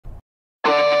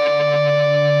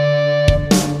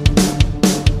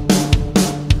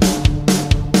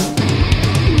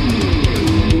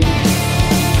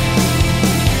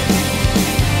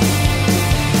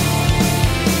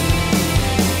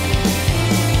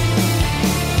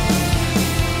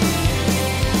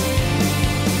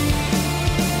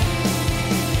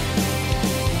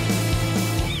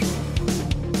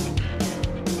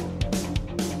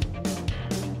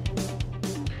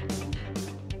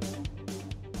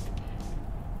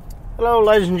Hello,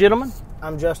 ladies and gentlemen.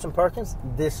 I'm Justin Perkins.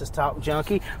 This is Talk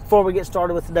Junkie. Before we get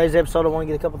started with today's episode, I want to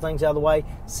get a couple things out of the way.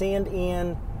 Send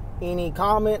in any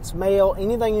comments, mail,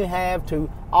 anything you have to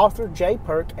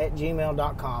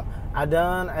authorjperk@gmail.com. I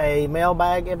done a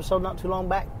mailbag episode not too long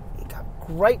back. It got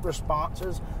great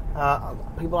responses.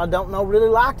 People I don't know really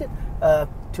liked it.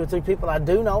 2 or 3 people I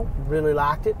do know really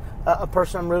liked it. A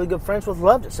person I'm really good friends with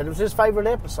loved it. Said it was his favorite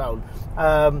episode.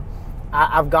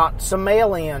 I've got some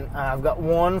mail in. I've got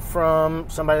one from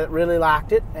somebody that really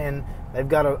liked it, and they've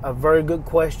got a very good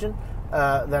question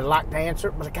that I'd like to answer.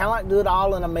 But I kind of like to do it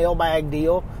all in a mailbag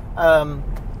deal.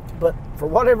 But for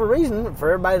whatever reason,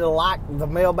 for everybody to like the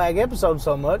mailbag episode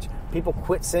so much, people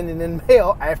quit sending in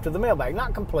mail after the mailbag.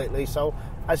 Not completely, so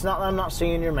it's not. I'm not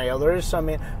seeing your mail. There is some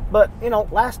in, but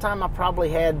last time I probably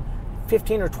had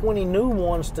 15 or 20 new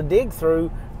ones to dig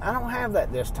through. I don't have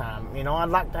that this time. I'd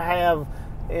like to have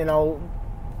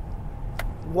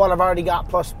what I've already got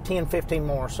plus 10, 15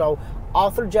 more. So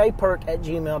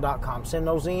authorjperk@gmail.com. Send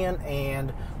those in,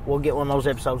 and we'll get one of those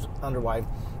episodes underway.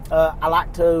 I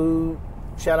like to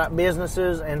shout out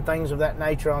businesses and things of that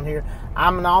nature on here.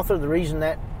 I'm an author. The reason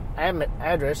that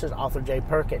address is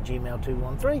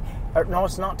authorjperk@gmail213. No,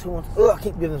 it's not 213. I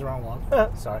keep giving the wrong one.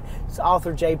 Sorry. It's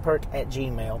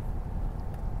authorjperk@gmail.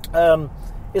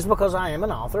 It's because I am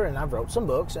an author and I've wrote some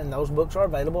books, and those books are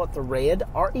available at the Red,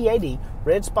 R-E-A-D,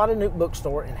 Red Spotted Newt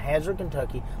Bookstore in Hazard,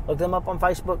 Kentucky. Look them up on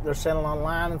Facebook. They're selling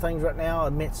online and things right now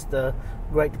amidst the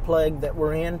great plague that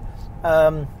we're in.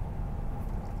 I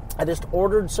just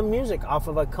ordered some music off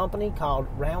of a company called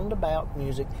Roundabout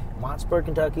Music in Whitesburg,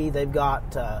 Kentucky. They've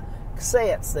got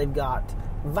cassettes, they've got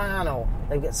vinyl,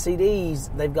 they've got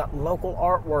CDs, they've got local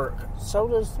artwork. So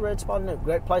does the Red Spotted Newt.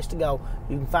 Great place to go.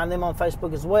 You can find them on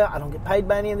Facebook as well. I don't get paid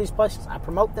by any of these places. I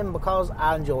promote them because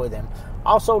I enjoy them.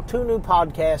 Also, 2 new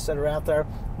podcasts that are out there.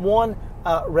 One,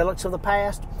 Relics of the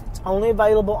Past. It's only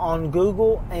available on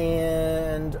Google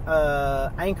and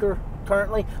Anchor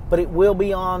currently, but it will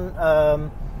be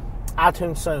on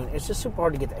iTunes soon. It's just super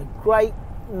hard to get that. Great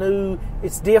new.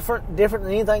 It's different than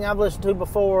anything I've listened to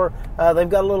before. They've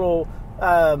got a little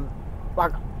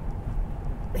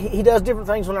he does different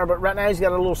things on there, but right now he's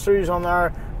got a little series on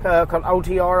there called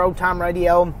OTR, Old Time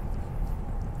Radio.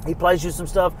 He plays you some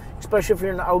stuff, especially if you're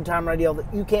in the old time radio, that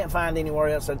you can't find anywhere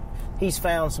else. That he's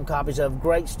found some copies of.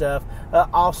 Great stuff.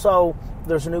 Also,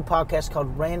 there's a new podcast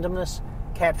called Randomness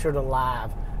Captured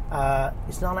Alive.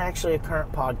 It's not actually a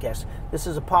current podcast. This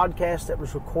is a podcast that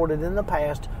was recorded in the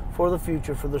past for the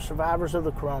future, for the survivors of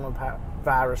the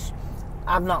coronavirus.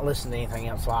 I've not listened to anything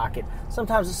else like it.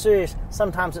 Sometimes it's serious,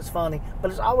 sometimes it's funny, but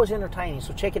it's always entertaining,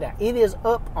 so check it out. It is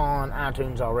up on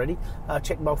iTunes already.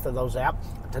 Check both of those out.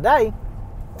 Today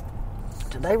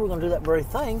we're going to do that very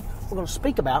thing. We're going to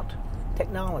speak about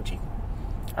technology.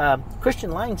 Christian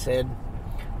Lang said,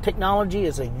 "Technology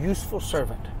is a useful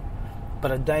servant, but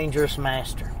a dangerous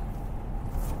master."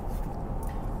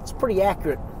 It's a pretty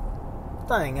accurate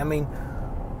thing. I mean,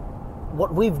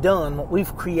 what we've done, what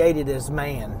we've created as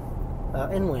man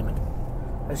and women,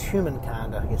 as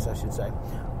humankind, I guess I should say,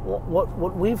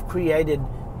 what we've created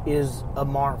is a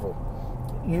marvel.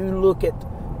 You look at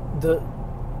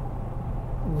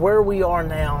where we are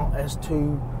now as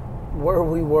to where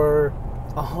we were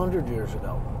 100 years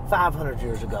ago, 500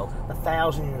 years ago,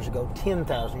 1,000 years ago,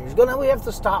 10,000 years ago. Now we have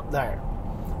to stop there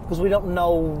because we don't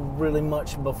know really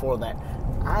much before that.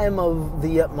 I am of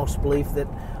the utmost belief that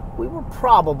we were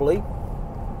probably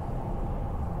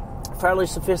fairly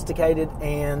sophisticated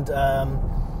and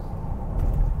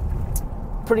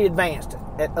pretty advanced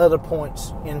at other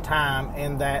points in time,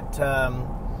 and that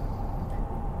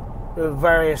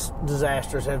various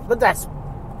disasters have, but that's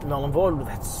null and void.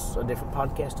 That's a different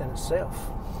podcast in itself.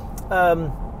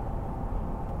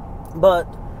 But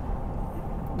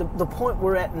the point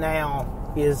we're at now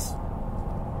is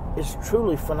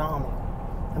truly phenomenal.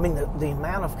 I mean, the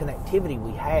amount of connectivity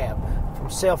we have, from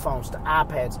cell phones to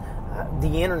iPads,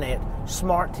 the internet,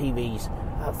 smart TVs,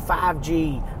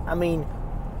 5G. I mean,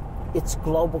 it's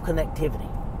global connectivity.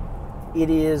 It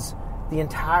is the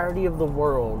entirety of the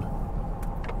world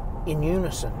in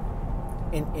unison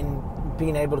in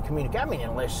being able to communicate. I mean,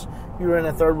 unless you're in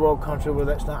a third world country where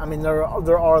that's not. I mean, there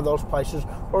are those places,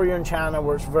 or you're in China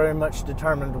where it's very much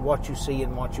determined what you see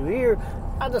and what you hear.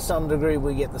 To some degree,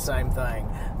 we get the same thing.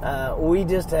 We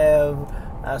just have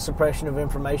suppression of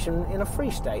information in a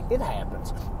free state. It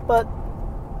happens. But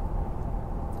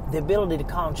the ability to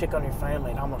call and check on your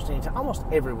family at almost any time. Almost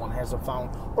everyone has a phone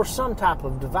or some type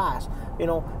of device.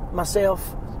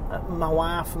 Myself, my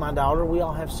wife, my daughter, we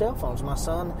all have cell phones. My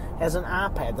son has an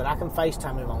iPad that I can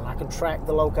FaceTime him on. I can track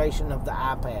the location of the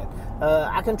iPad.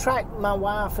 I can track my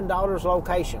wife and daughter's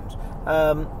locations.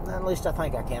 At least I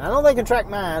think I can. I know they can track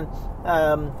mine,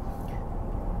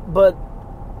 but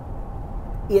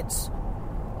it's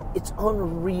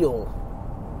unreal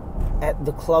at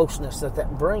the closeness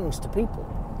that brings to people.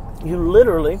 You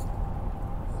literally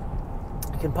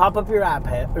can pop up your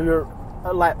iPad or your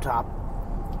laptop.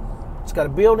 It's got a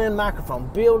built-in microphone,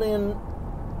 built-in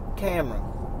camera,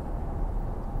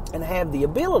 and have the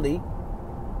ability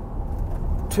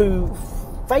to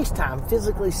FaceTime,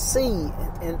 physically see,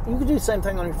 and you can do the same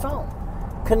thing on your phone.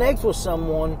 Connect with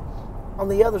someone on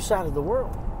the other side of the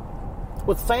world,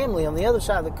 with family on the other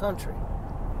side of the country.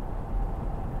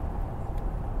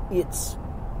 It's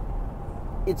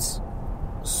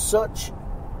such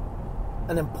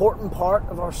an important part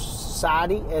of our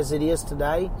society as it is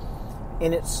today,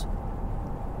 and it's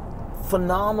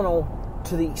phenomenal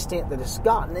to the extent that it's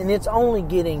gotten, and it's only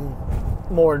getting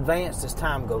more advanced as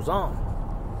time goes on.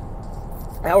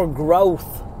 Our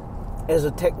growth as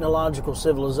a technological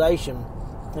civilization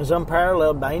is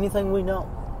unparalleled by anything we know.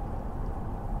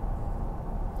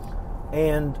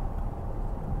 And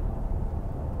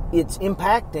it's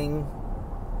impacting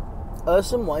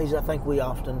us in ways I think we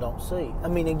often don't see. I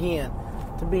mean, again,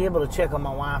 to be able to check on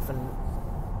my wife and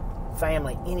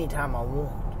family anytime I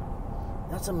want,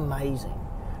 that's amazing.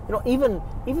 You know, even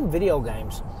video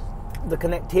games, the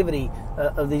connectivity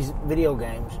of these video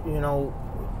games, you know,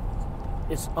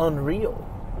 it's unreal.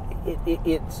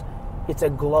 It's a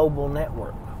global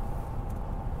network.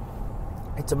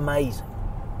 It's amazing.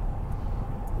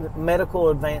 Medical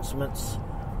advancements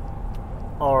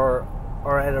are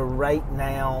at a rate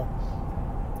now,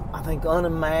 I think,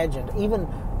 unimagined.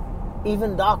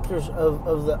 Even doctors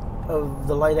of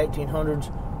the late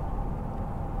 1800s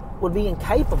would be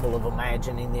incapable of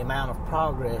imagining the amount of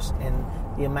progress and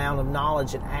the amount of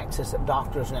knowledge and access that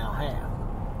doctors now have.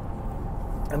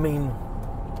 I mean,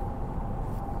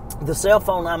 the cell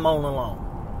phone I'm on alone,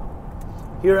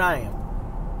 here I am,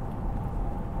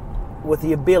 with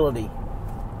the ability,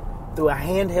 through a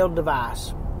handheld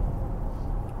device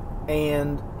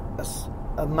and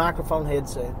a microphone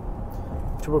headset,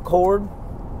 to record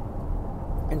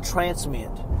and transmit,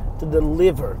 to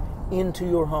deliver into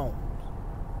your homes,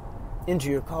 into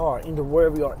your car, into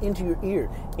wherever you are, into your ear,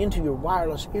 into your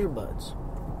wireless earbuds.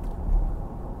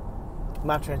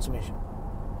 My transmission,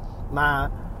 my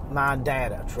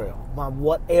data trail, my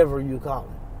whatever you call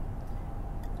it.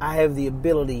 I have the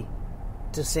ability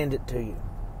to send it to you.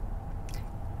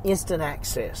 Instant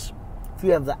access. If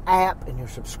you have the app and you're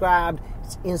subscribed,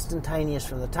 it's instantaneous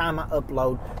from the time I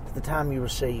upload to the time you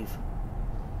receive.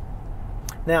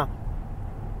 Now,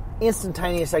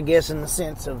 instantaneous, I guess, in the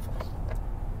sense of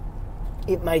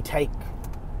it may take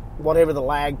whatever the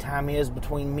lag time is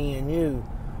between me and you,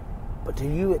 but to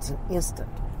you it's an instant.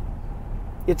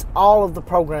 It's all of the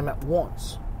program at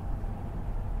once.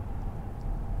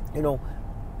 You know,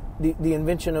 the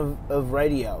invention of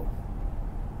radio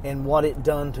and what it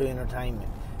done to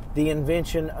entertainment. The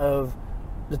invention of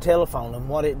the telephone and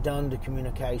what it done to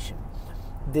communication.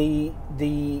 The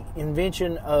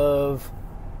invention of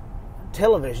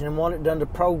television and what it done to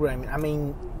programming. I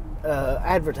mean,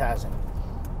 advertising.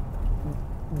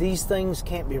 These things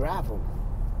can't be rivaled.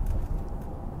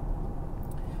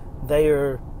 They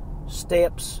are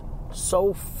steps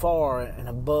so far and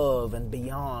above and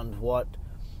beyond what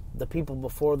the people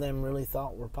before them really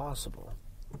thought were possible.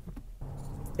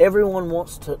 Everyone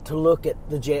wants to look at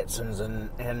the Jetsons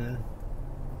and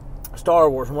Star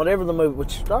Wars and whatever the movie,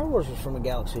 which Star Wars was from a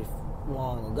galaxy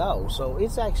long ago, so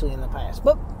it's actually in the past.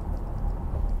 But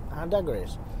I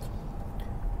digress.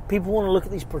 People want to look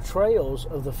at these portrayals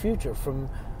of the future from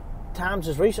times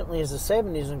as recently as the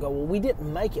 70s and go, well, we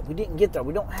didn't make it. We didn't get there.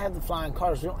 We don't have the flying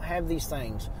cars. We don't have these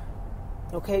things.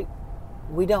 Okay,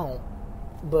 we don't.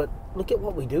 But look at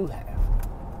what we do have.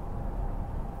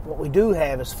 What we do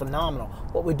have is phenomenal.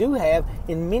 What we do have,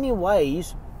 in many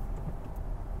ways,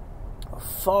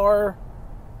 far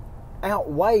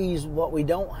outweighs what we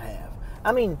don't have.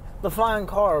 I mean, the flying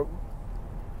car,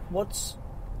 what's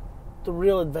the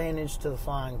real advantage to the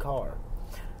flying car?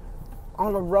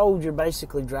 On the road, you're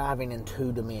basically driving in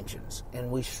two dimensions, and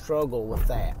we struggle with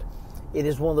that. It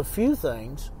is one of the few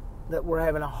things that we're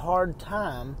having a hard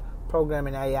time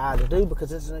programming AI to do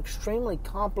because it's an extremely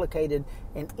complicated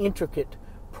and intricate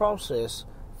process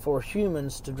for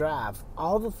humans to drive.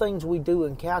 All the things we do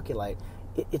and calculate,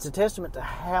 it's a testament to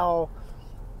how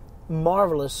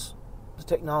marvelous the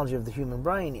technology of the human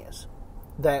brain is,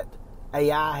 that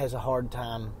AI has a hard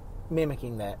time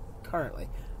mimicking that currently.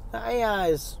 Now, AI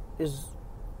is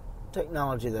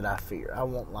technology that I fear. I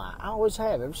won't lie. I always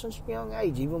have, ever since a young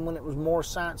age, even when it was more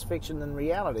science fiction than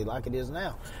reality like it is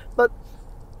now. But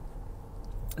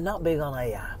I'm not big on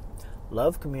AI.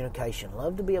 love communication,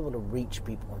 love to be able to reach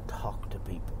people and talk to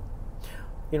people.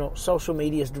 Social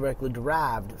media is directly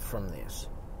derived from this.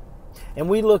 And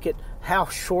we look at how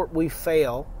short we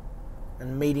fell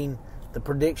in meeting the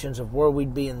predictions of where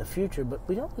we'd be in the future, but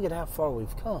we don't look at how far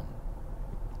we've come.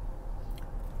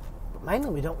 But mainly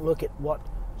we don't look at what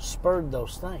spurred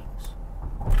those things.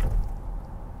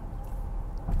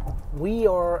 We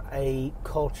are a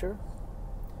culture,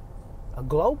 a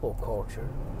global culture,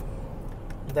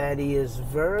 that is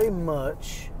very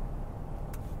much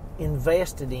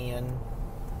invested in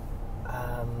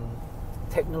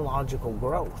technological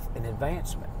growth and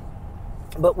advancement.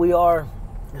 But we are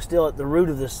still at the root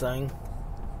of this thing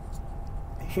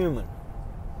human.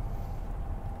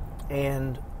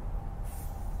 And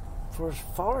for as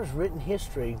far as written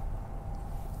history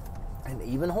and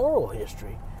even oral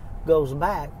history goes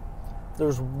back,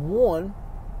 there's one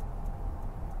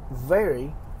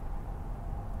very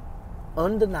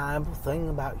undeniable thing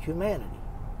about humanity.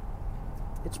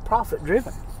 It's profit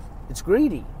driven. It's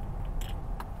greedy.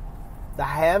 The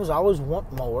haves always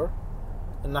want more,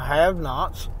 and the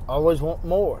have-nots always want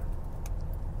more.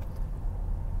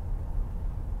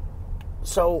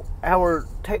 So our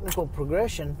technical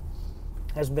progression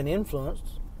has been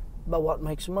influenced by what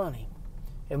makes money.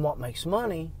 And what makes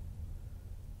money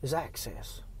is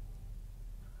access.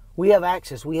 We have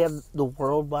access. We have the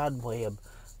World Wide Web,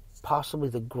 possibly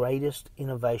the greatest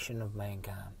innovation of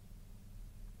mankind.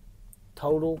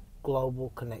 Total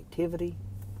global connectivity.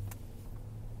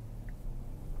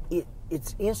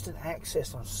 It's instant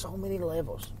access on so many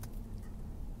levels.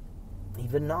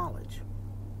 Even knowledge.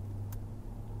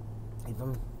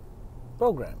 Even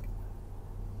programming.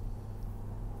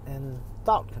 And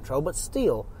thought control. But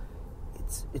still,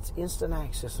 it's instant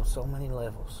access on so many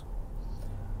levels.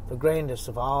 The grandest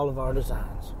of all of our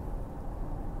designs.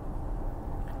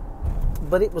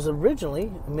 But it was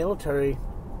originally a military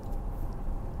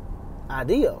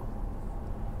ideal.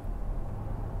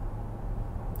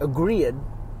 A grid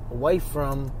away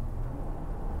from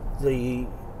the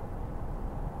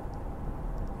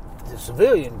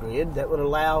civilian grid that would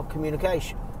allow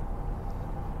communication.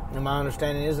 And my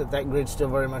understanding is that grid's still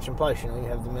very much in place. You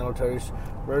have the military's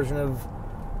version of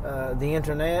the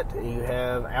internet, you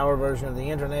have our version of the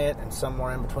internet, and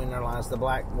somewhere in between there lies the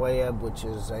black web, which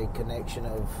is a connection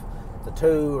of the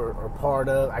two, or part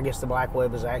of. I guess the black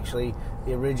web is actually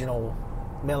the original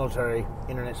military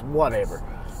internet, whatever.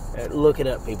 Look it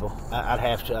up, people. I'd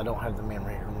have to. I don't have the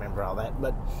memory to remember all that.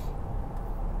 But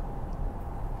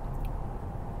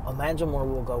imagine where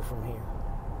we'll go from here.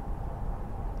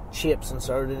 Chips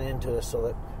inserted into us so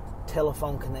that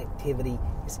telephone connectivity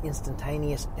is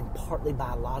instantaneous and partly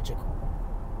biological.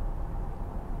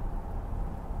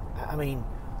 I mean,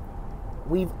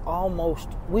 we've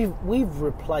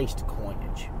replaced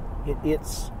coinage.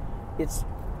 It's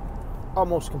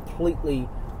almost completely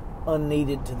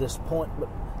unneeded to this point, but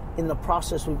in the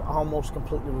process, we've almost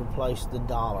completely replaced the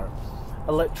dollar.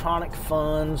 Electronic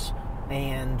funds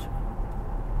and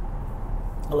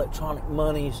electronic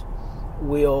monies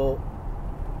will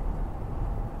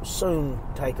soon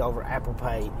take over. Apple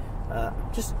Pay,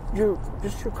 just your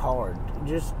card,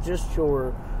 just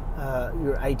your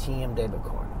ATM debit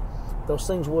card. Those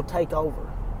things will take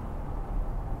over.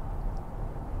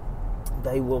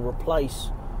 They will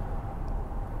replace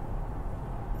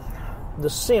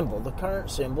the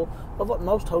current symbol of what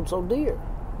most hold so dear.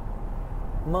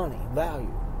 Money,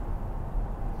 value.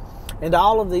 And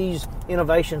all of these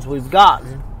innovations we've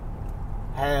gotten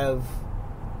have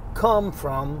come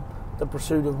from the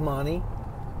pursuit of money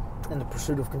and the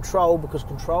pursuit of control, because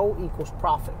control equals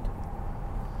profit.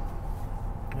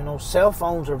 Cell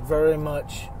phones are very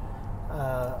much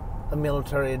a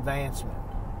military advancement.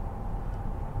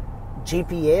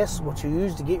 GPS, what you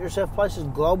use to get yourself places,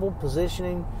 global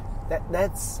positioning,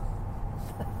 that's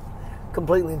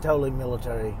completely and totally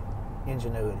military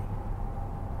ingenuity.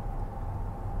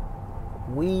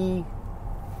 We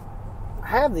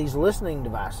have these listening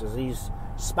devices, these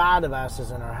spy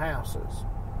devices in our houses.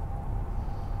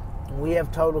 We have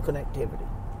total connectivity.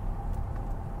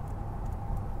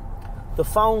 The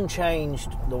phone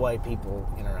changed the way people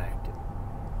interacted.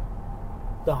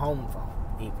 The home phone,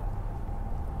 even.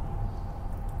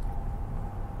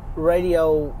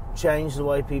 Radio changed the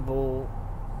way people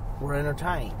were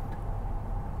entertained.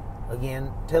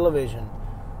 Again, television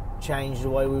changed the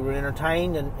way we were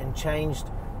entertained and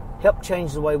helped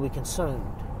change the way we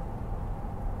consumed.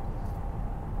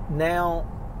 Now,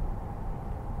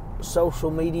 social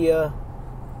media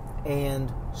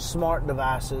and smart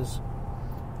devices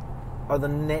are the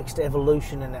next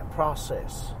evolution in that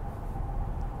process.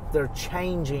 They're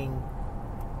changing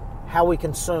how we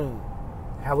consume,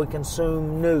 how we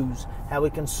consume news, how we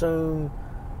consume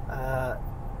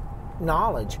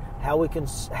knowledge, how we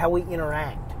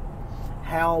interact,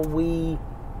 how we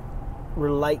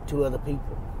relate to other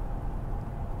people.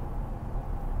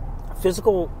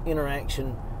 Physical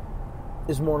interaction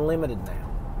is more limited now.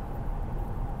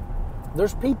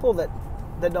 There's people that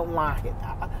don't like it.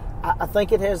 I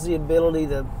think it has the ability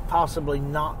to possibly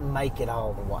not make it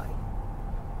all the way.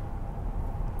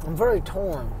 I'm very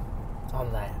torn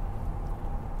on that.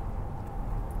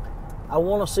 I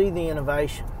want to see the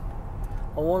innovation.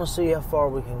 I want to see how far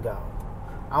we can go.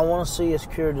 I want to see us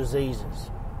cure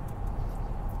diseases.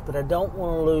 But I don't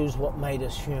want to lose what made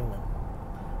us human.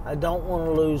 I don't want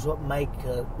to lose what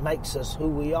makes us who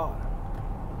we are.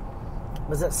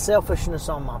 But that's selfishness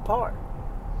on my part.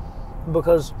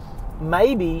 Because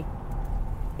maybe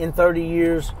in 30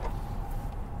 years,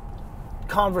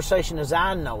 conversation as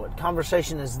I know it,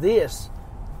 conversation as this,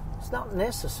 it's not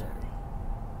necessary.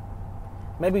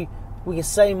 Maybe we can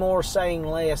say more saying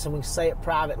less, and we can say it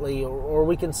privately, or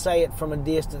we can say it from a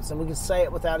distance, and we can say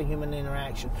it without a human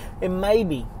interaction. And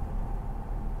maybe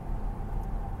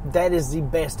that is the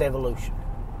best evolution.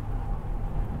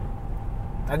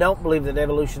 I don't believe that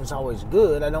evolution is always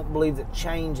good. I don't believe that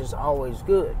change is always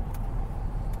good.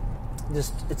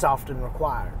 Just, it's often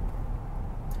required.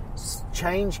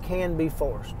 Change can be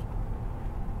forced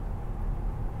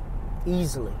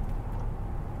easily.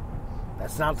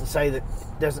 That's not to say that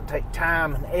it doesn't take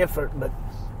time and effort, but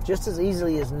just as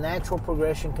easily as natural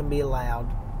progression can be allowed,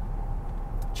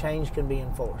 change can be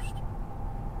enforced.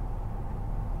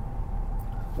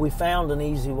 We found an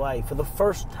easy way. For the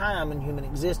first time in human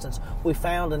existence, we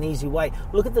found an easy way.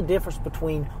 Look at the difference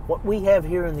between what we have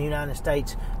here in the United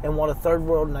States and what a third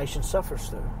world nation suffers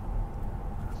through.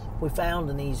 We found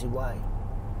an easy way.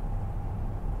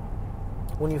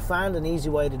 When you find an easy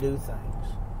way to do things,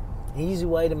 an easy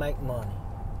way to make money,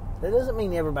 that doesn't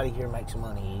mean everybody here makes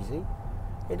money easy.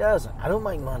 It doesn't. I don't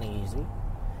make money easy.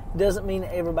 It doesn't mean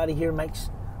that everybody here makes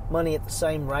money at the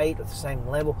same rate or the same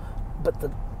level, but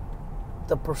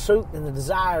the pursuit and the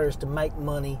desire is to make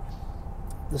money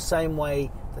the same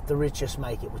way that the richest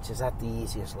make it, which is at the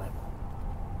easiest level.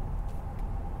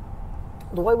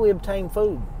 The way we obtain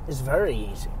food is very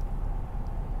easy.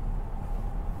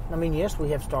 I mean, yes, we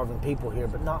have starving people here,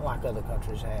 but not like other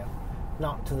countries have.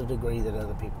 Not to the degree that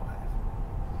other people have.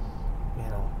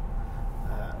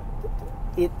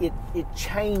 You know, it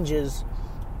changes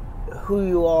who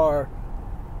you are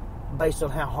based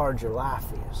on how hard your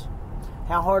life is.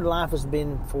 How hard life has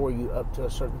been for you up to a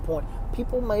certain point.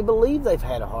 People may believe they've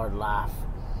had a hard life.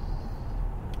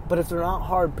 But if they're not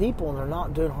hard people and they're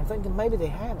not doing hard things, then maybe they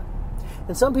haven't.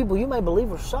 And some people you may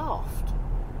believe are soft,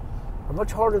 are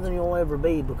much harder than you'll ever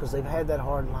be because they've had that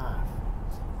hard life.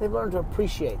 They've learned to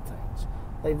appreciate things.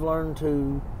 They've learned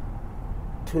to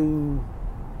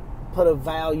put a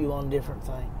value on different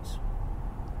things.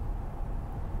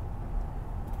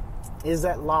 Is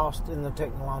that lost in the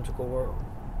technological world?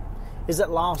 Is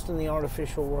that lost in the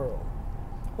artificial world?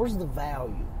 Where's the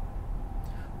value?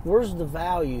 Where's the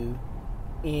value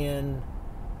in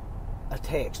a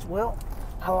text? Well,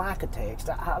 I like a text.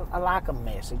 I like a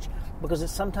message because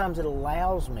sometimes it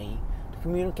allows me to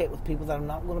communicate with people that I'm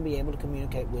not going to be able to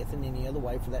communicate with in any other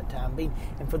way for that time being.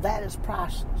 And for that, it's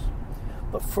priceless.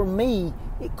 But for me,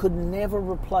 it could never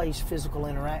replace physical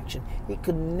interaction. It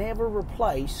could never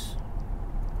replace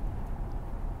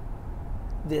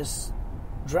this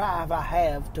drive I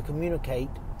have to communicate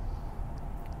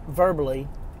verbally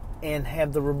and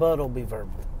have the rebuttal be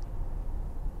verbal.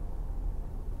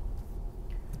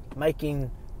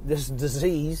 Making this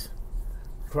disease,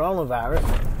 coronavirus,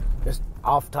 just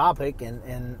off topic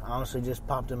and honestly just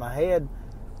popped in my head,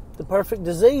 the perfect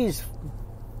disease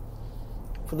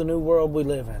for the new world we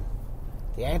live in.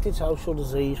 The antisocial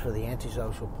disease for the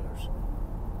antisocial person.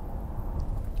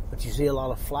 But you see a lot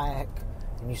of flack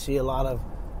and you see a lot of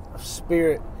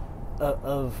spirit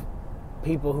of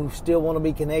people who still want to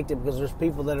be connected because there's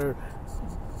people that are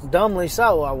dumbly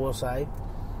so, I will say,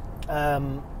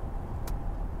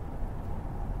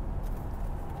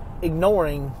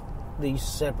 ignoring these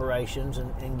separations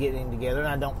and getting together. And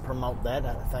I don't promote that.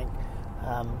 I think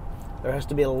there has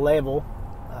to be a level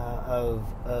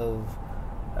of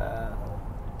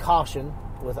caution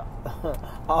with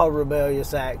all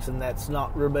rebellious acts, and that's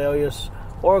not rebellious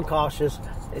or cautious.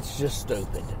 It's just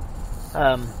stupid.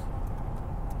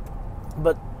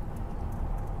 But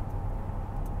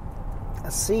I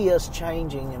see us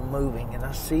changing and moving, and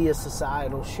I see a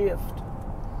societal shift.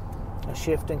 A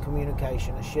shift in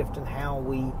communication, a shift in how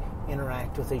we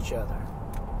interact with each other.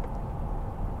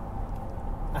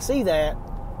 I see that,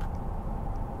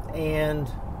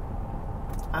 and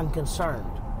I'm concerned.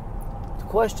 The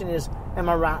question is, am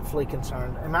I rightfully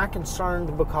concerned? Am I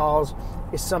concerned because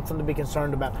it's something to be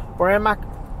concerned about? Or am I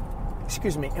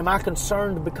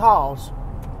concerned because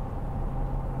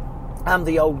I'm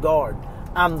the old guard?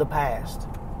 I'm the past.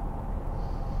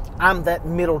 I'm that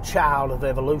middle child of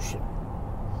evolution.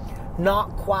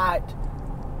 Not quite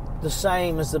the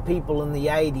same as the people in the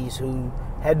 80s who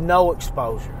had no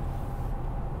exposure.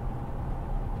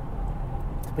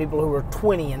 The people who were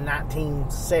 20 in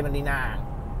 1979.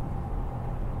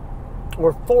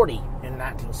 Or 40 in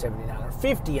 1979. Or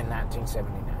 50 in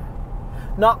 1979.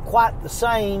 Not quite the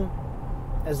same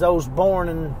as those born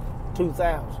in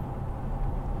 2000.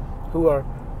 Who are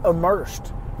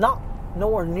immersed.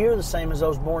 Nowhere near the same as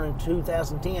those born in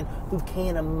 2010 who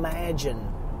can't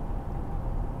imagine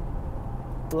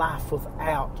life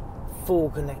without full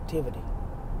connectivity.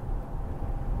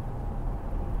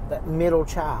 That middle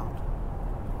child.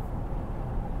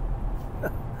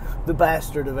 The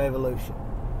bastard of evolution.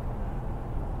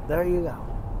 There you go.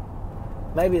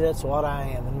 Maybe that's what I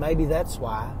am, and maybe that's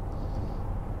why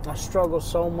I struggle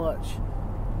so much.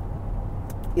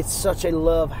 It's such a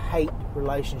love-hate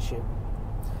relationship.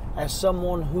 As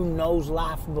someone who knows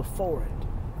life before it,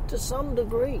 to some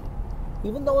degree,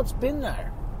 even though it's been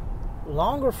there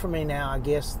longer for me now, I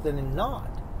guess, than not.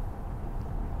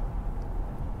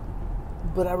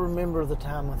 But I remember the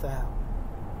time without.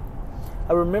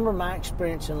 I remember my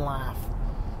experience in life,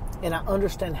 and I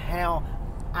understand how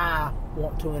I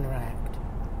want to interact.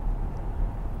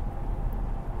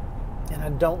 And I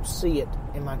don't see it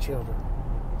in my children.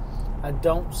 I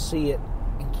don't see it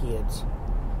in kids.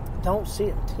 I don't see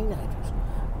it in teenagers.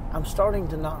 I'm starting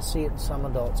to not see it in some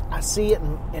adults. I see it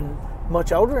in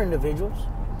much older individuals.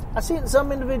 I see it in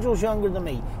some individuals younger than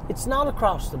me. It's not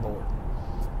across the board,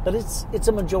 but it's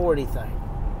a majority thing.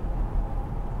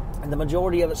 And the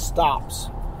majority of it stops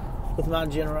with my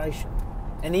generation.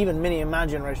 And even many in my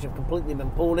generation have completely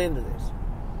been pulled into this.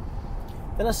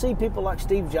 Then I see people like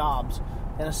Steve Jobs,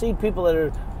 and I see people that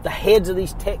are the heads of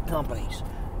these tech companies,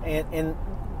 and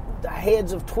the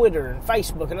heads of Twitter and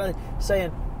Facebook, and others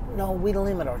saying, no, we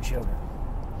limit our children.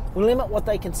 We limit what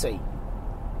they can see.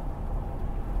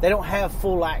 They don't have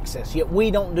full access, yet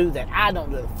we don't do that. I don't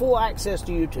do that. Full access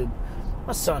to YouTube.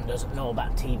 My son doesn't know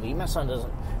about TV. My son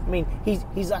doesn't. I mean,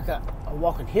 he's like a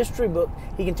walking history book.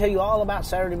 He can tell you all about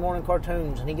Saturday morning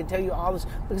cartoons, and he can tell you all this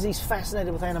because he's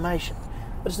fascinated with animation.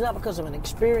 But it's not because of an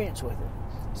experience with it.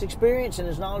 His experience and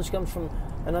his knowledge comes from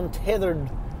an untethered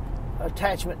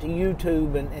attachment to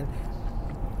YouTube. And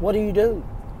what do?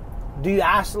 Do you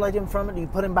isolate him from it? Do you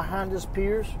put him behind his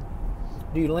peers?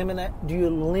 Do you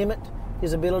limit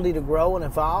his ability to grow and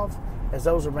evolve as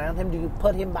those around him? Do you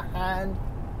put him behind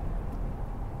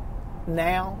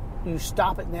now? Do you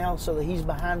stop it now so that he's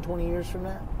behind 20 years from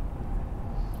now?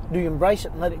 Do you embrace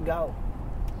it and let it go?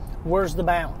 Where's the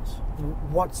balance?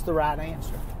 What's the right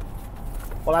answer?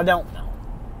 Well, I don't know.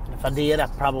 If I did, I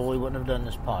probably wouldn't have done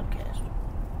this podcast.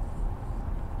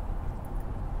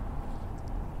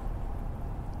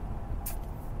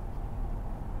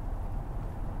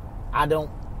 I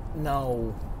don't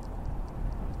know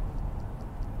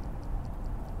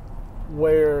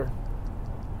where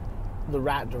the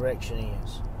right direction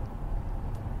is.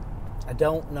 I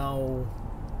don't know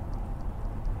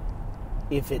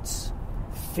if it's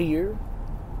fear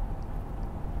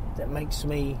that makes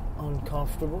me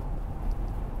uncomfortable,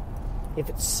 if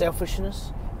it's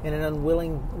selfishness and an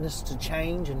unwillingness to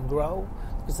change and grow,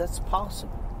 because that's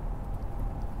possible.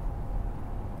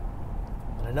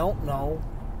 But I don't know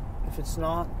if it's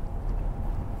not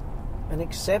an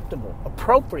acceptable,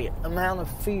 appropriate amount of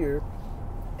fear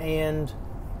and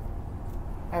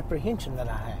apprehension that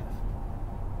I have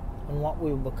on what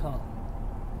we will become.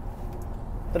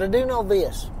 But I do know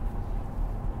this.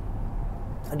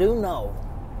 I do know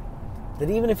that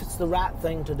even if it's the right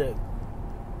thing to do,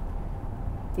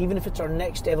 even if it's our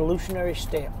next evolutionary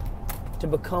step to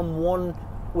become one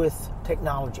with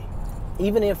technology,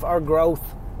 even if our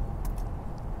growth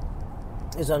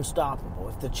is unstoppable,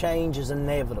 if the change is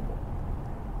inevitable,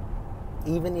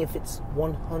 even if it's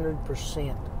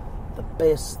 100% the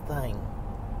best thing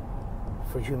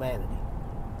for humanity,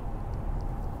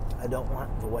 I don't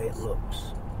like the way it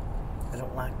looks. I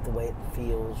don't like the way it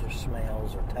feels or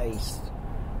smells or tastes.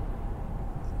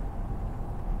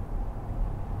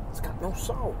 It's got no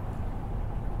soul.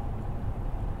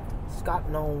 It's got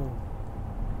no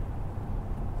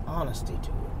honesty to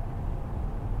it.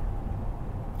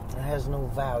 It has no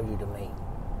value to me.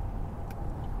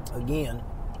 Again,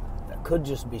 that could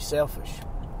just be selfish.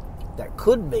 That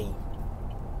could be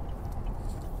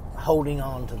holding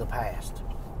on to the past.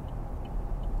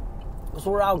 Because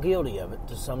we're all guilty of it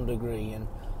to some degree, and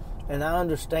And I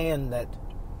understand that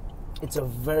it's a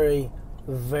very,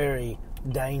 very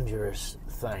dangerous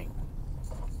thing.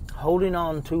 Holding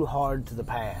on too hard to the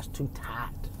past, too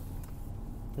tight,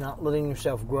 not letting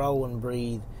yourself grow and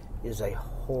breathe is a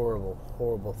horrible,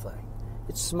 horrible thing.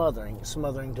 It's smothering. It's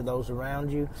smothering to those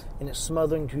around you, and it's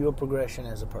smothering to your progression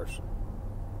as a person.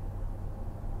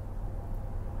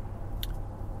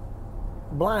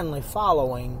 Blindly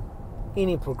following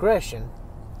any progression,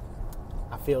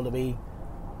 I feel to be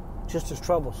just as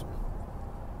troublesome.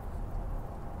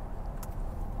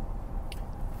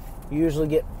 You usually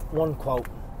get one quote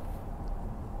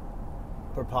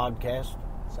per podcast.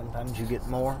 Sometimes you get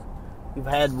more. You've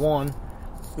had one,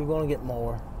 you're going to get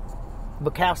more.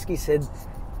 Bukowski said,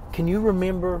 "Can you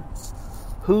remember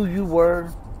who you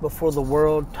were before the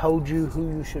world told you who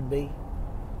you should be?"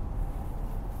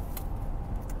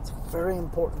 It's a very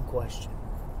important question.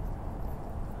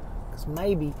 Because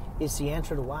maybe it's the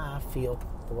answer to why I feel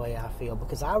the way I feel.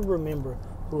 Because I remember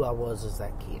who I was as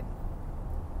that kid.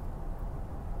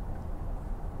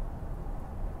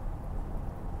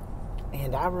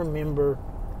 And I remember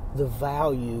the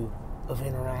value of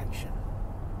interaction.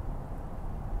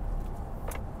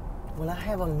 When I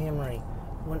have a memory,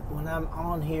 when I'm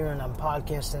on here and I'm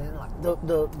podcasting, like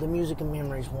the Music and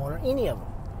Memories one, or any of them,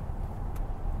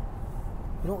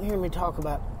 you don't hear me talk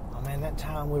about, oh man, that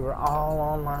time we were all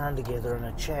online together in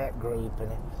a chat group,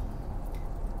 and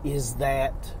is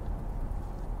that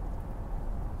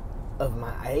of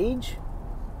my age,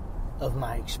 of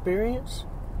my experience,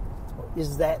 or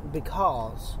is that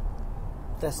because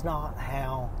that's not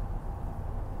how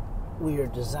we are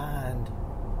designed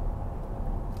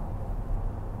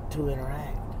to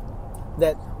interact?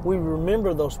 That we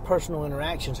remember those personal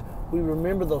interactions, we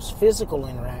remember those physical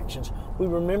interactions, we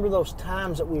remember those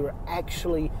times that we were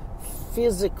actually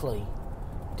physically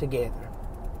together.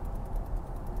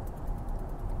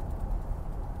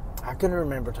 I can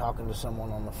remember talking to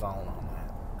someone on the phone on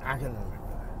that. I can remember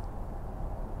that.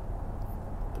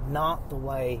 But not the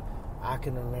way I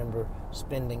can remember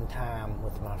spending time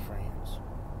with my friends.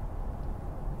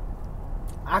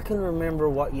 I can remember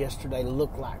what yesterday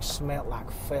looked like, smelled like,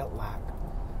 felt like.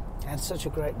 I had such a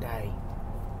great day.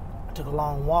 I took a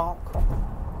long walk.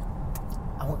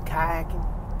 I went kayaking.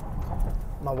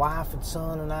 My wife and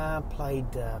son and I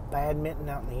played badminton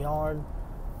out in the yard.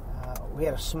 We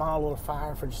had a small little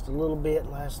fire for just a little bit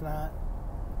last night.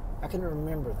 I can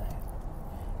remember that.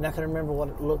 And I can remember what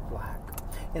it looked like.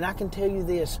 And I can tell you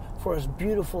this, for as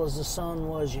beautiful as the sun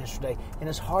was yesterday, and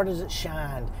as hard as it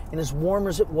shined, and as warm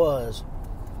as it was,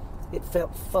 it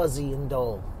felt fuzzy and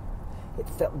dull. It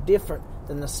felt different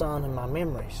than the sun in my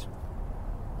memories.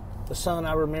 The sun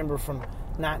I remember from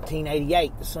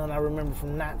 1988, the sun I remember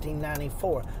from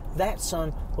 1994, that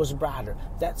sun was brighter.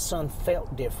 That sun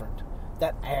felt different.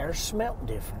 That air smelt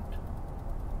different.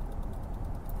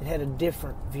 It had a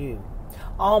different view.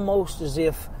 Almost as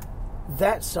if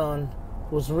that sun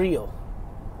was real.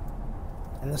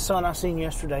 And the sun I seen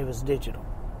yesterday was digital.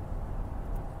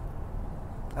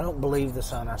 I don't believe the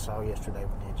sun I saw yesterday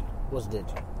was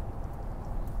digital.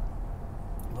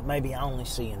 But maybe I only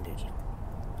see in digital.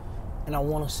 And I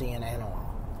want to see in analog.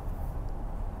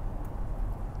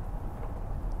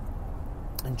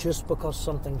 And just because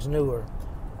something's newer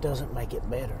doesn't make it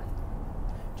better.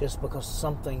 Just because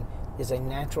something is a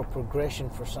natural progression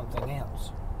for something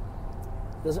else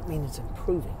doesn't mean it's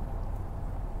improving.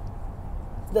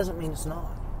 It doesn't mean it's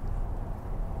not.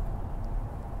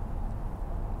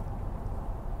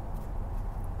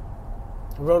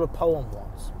 I wrote a poem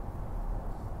once.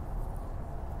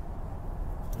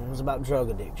 And it was about drug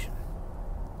addiction.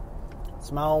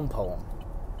 It's my own poem,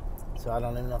 so I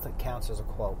don't even know if it counts as a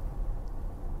quote.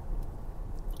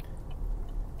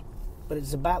 But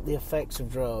it's about the effects of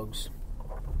drugs.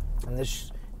 And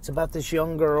it's about this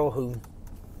young girl who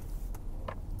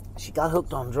she got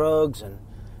hooked on drugs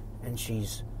and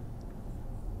she's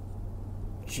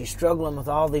struggling with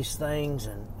all these things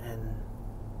and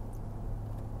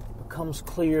it becomes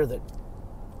clear that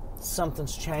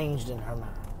something's changed in her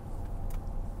mind.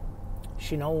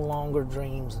 She no longer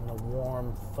dreams in the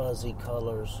warm, fuzzy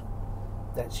colors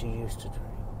that she used to dream.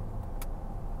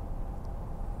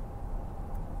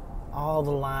 All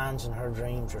the lines in her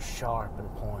dreams are sharp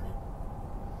and pointed.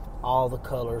 All the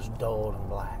colors dulled and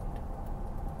blacked.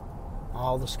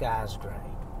 All the skies gray.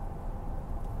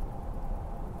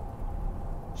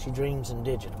 She dreams in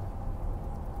digital.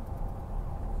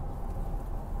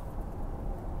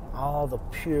 All the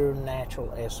pure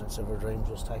natural essence of her dreams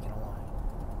was taken away.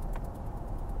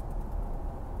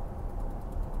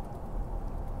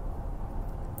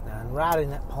 Now, in writing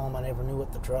that poem, I never knew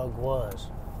what the drug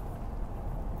was.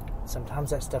 Sometimes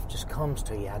that stuff just comes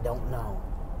to you. I don't know.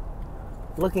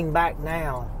 Looking back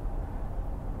now,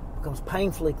 it becomes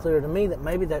painfully clear to me that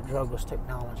maybe that drug was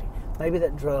technology. Maybe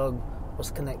that drug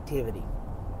was connectivity.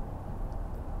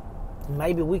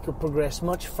 Maybe we could progress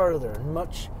much further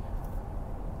and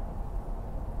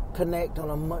connect on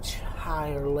a much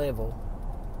higher level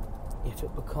if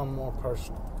it become more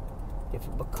personal, if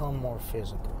it become more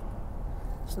physical.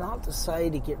 It's not to say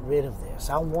to get rid of this.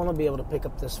 I want to be able to pick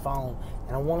up this phone,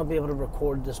 and I want to be able to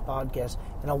record this podcast,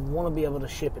 and I want to be able to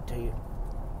ship it to you.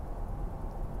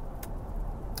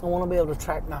 I want to be able to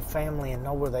track my family and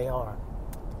know where they are.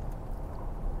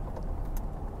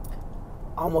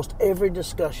 Almost every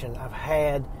discussion I've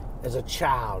had as a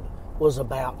child was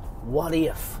about what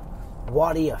if,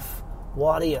 what if,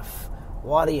 what if,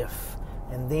 what if.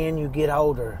 And then you get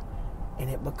older and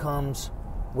it becomes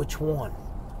which one,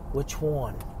 which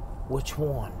one, which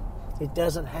one. It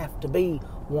doesn't have to be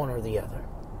one or the other.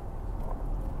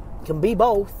 It can be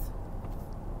both.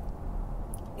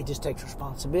 It just takes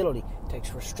responsibility. It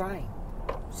takes restraint.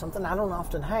 Something I don't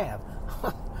often have.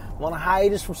 I'm on a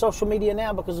hiatus from social media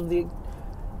now because of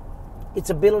its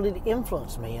ability to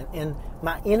influence me and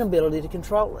my inability to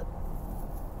control it.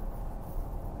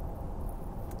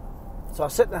 So I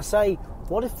sit and I say,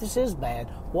 what if this is bad?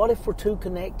 What if we're too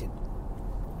connected?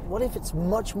 What if it's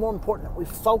much more important that we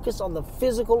focus on the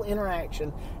physical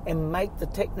interaction and make the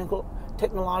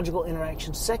technological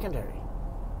interaction secondary?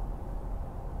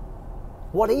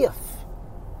 What if?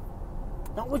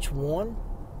 Not which one.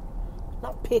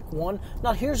 Not pick one.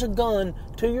 Not here's a gun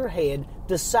to your head.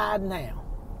 Decide now.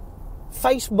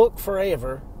 Facebook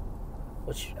forever,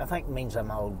 which I think means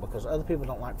I'm old because other people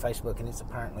don't like Facebook and it's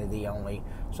apparently the only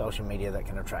social media that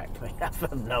can attract me.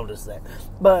 I've noticed that.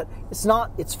 But it's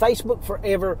not, it's Facebook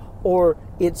forever or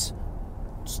it's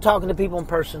talking to people in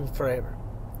person forever.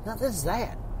 Now, this is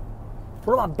that.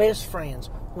 One of my best friends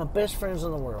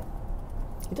in the world,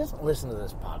 he doesn't listen to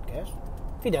this podcast.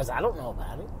 If he does, I don't know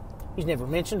about it. He's never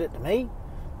mentioned it to me.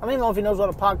 I don't even know if he knows what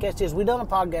a podcast is. We've done a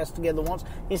podcast together once.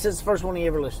 He says it's the first one he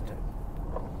ever listened to.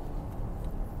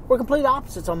 We're complete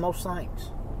opposites on most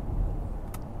things.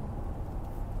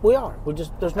 We are.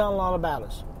 There's not a lot about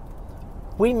us.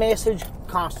 We message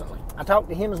constantly. I talk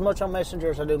to him as much on Messenger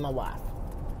as I do my wife.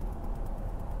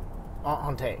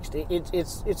 On text.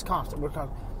 It's constant. We're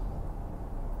constant.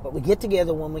 But we get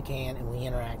together when we can and we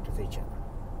interact with each other.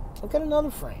 I've got another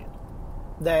friend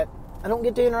that I don't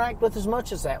get to interact with as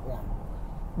much as that one.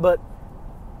 But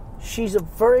she's a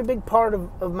very big part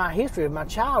of my history, of my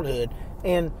childhood.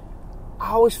 And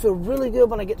I always feel really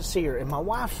good when I get to see her. And my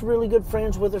wife's really good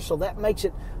friends with her, so that makes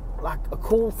it like a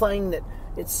cool thing that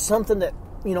it's something that,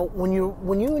 you know, when you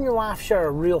and your wife share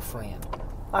a real friend,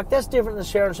 like that's different than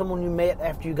sharing someone you met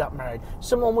after you got married,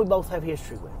 someone we both have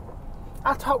history with.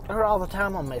 I talk to her all the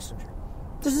time on Messenger.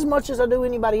 Just as much as I do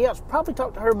anybody else. Probably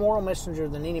talk to her more on Messenger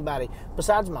than anybody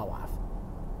besides my wife.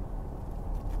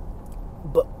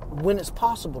 But when it's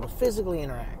possible to physically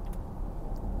interact,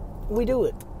 we do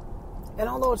it. And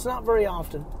although it's not very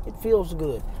often, it feels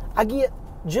good. I get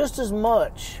just as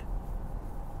much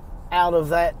out of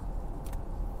that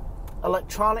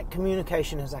electronic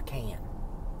communication as I can.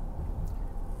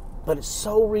 But it's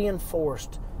so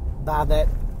reinforced by that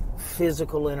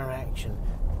physical interaction.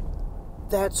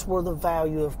 That's where the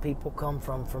value of people come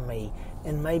from for me.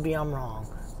 And maybe I'm wrong.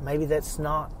 Maybe that's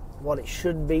not what it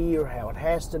should be or how it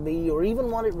has to be or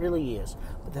even what it really is.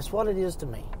 But that's what it is to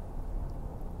me.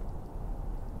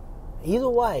 Either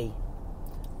way,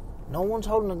 no one's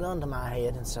holding a gun to my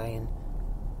head and saying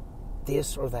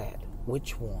this or that.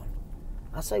 Which one?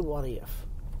 I say, what if?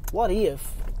 What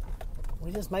if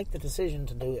we just make the decision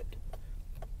to do it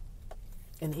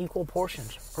in equal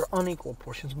portions or unequal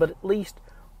portions, but at least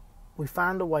we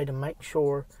find a way to make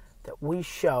sure that we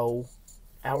show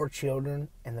our children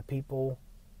and the people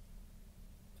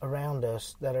around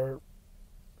us that are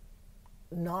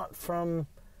not from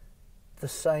the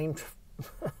same...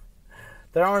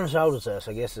 that aren't as old as us,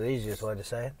 I guess is the easiest way to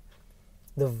say it,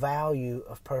 the value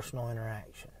of personal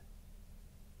interaction.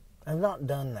 I've not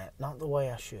done that, not the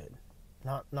way I should,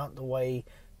 not the way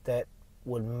that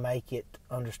would make it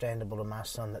understandable to my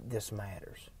son that this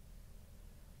matters.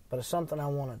 But it's something I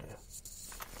want to do.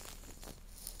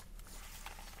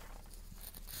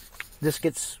 This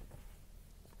gets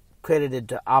credited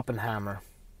to Oppenheimer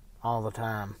all the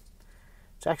time.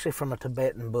 It's actually from a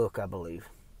Tibetan book, I believe.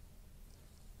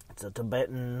 It's a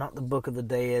Tibetan, not the Book of the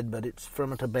Dead, but it's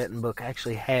from a Tibetan book. I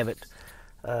actually have it.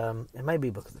 It may be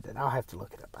Book of the Dead. I'll have to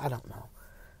look it up. I don't know.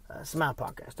 It's my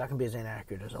podcast. I can be as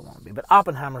inaccurate as I want to be. But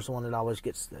Oppenheimer's the one that always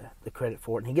gets the credit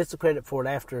for it. And he gets the credit for it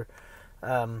after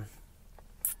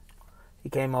He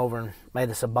came over and made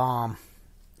us a bomb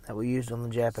that we used on the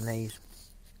Japanese.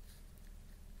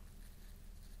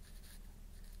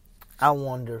 I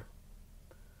wonder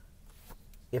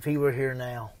if he were here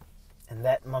now and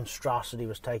that monstrosity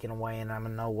was taken away, and I'm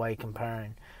in no way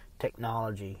comparing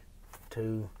technology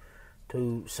to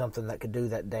something that could do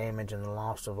that damage and the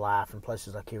loss of life in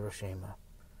places like Hiroshima.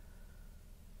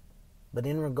 But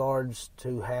in regards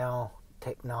to how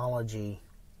technology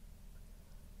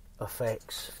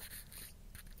affects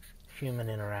human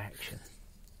interaction,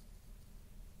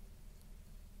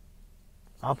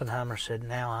 Oppenheimer said,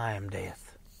 "Now I am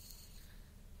death,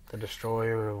 the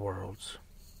destroyer of worlds.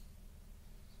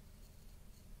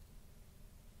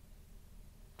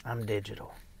 I'm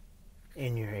digital,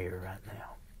 in your ear right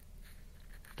now,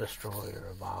 destroyer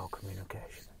of all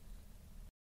communication."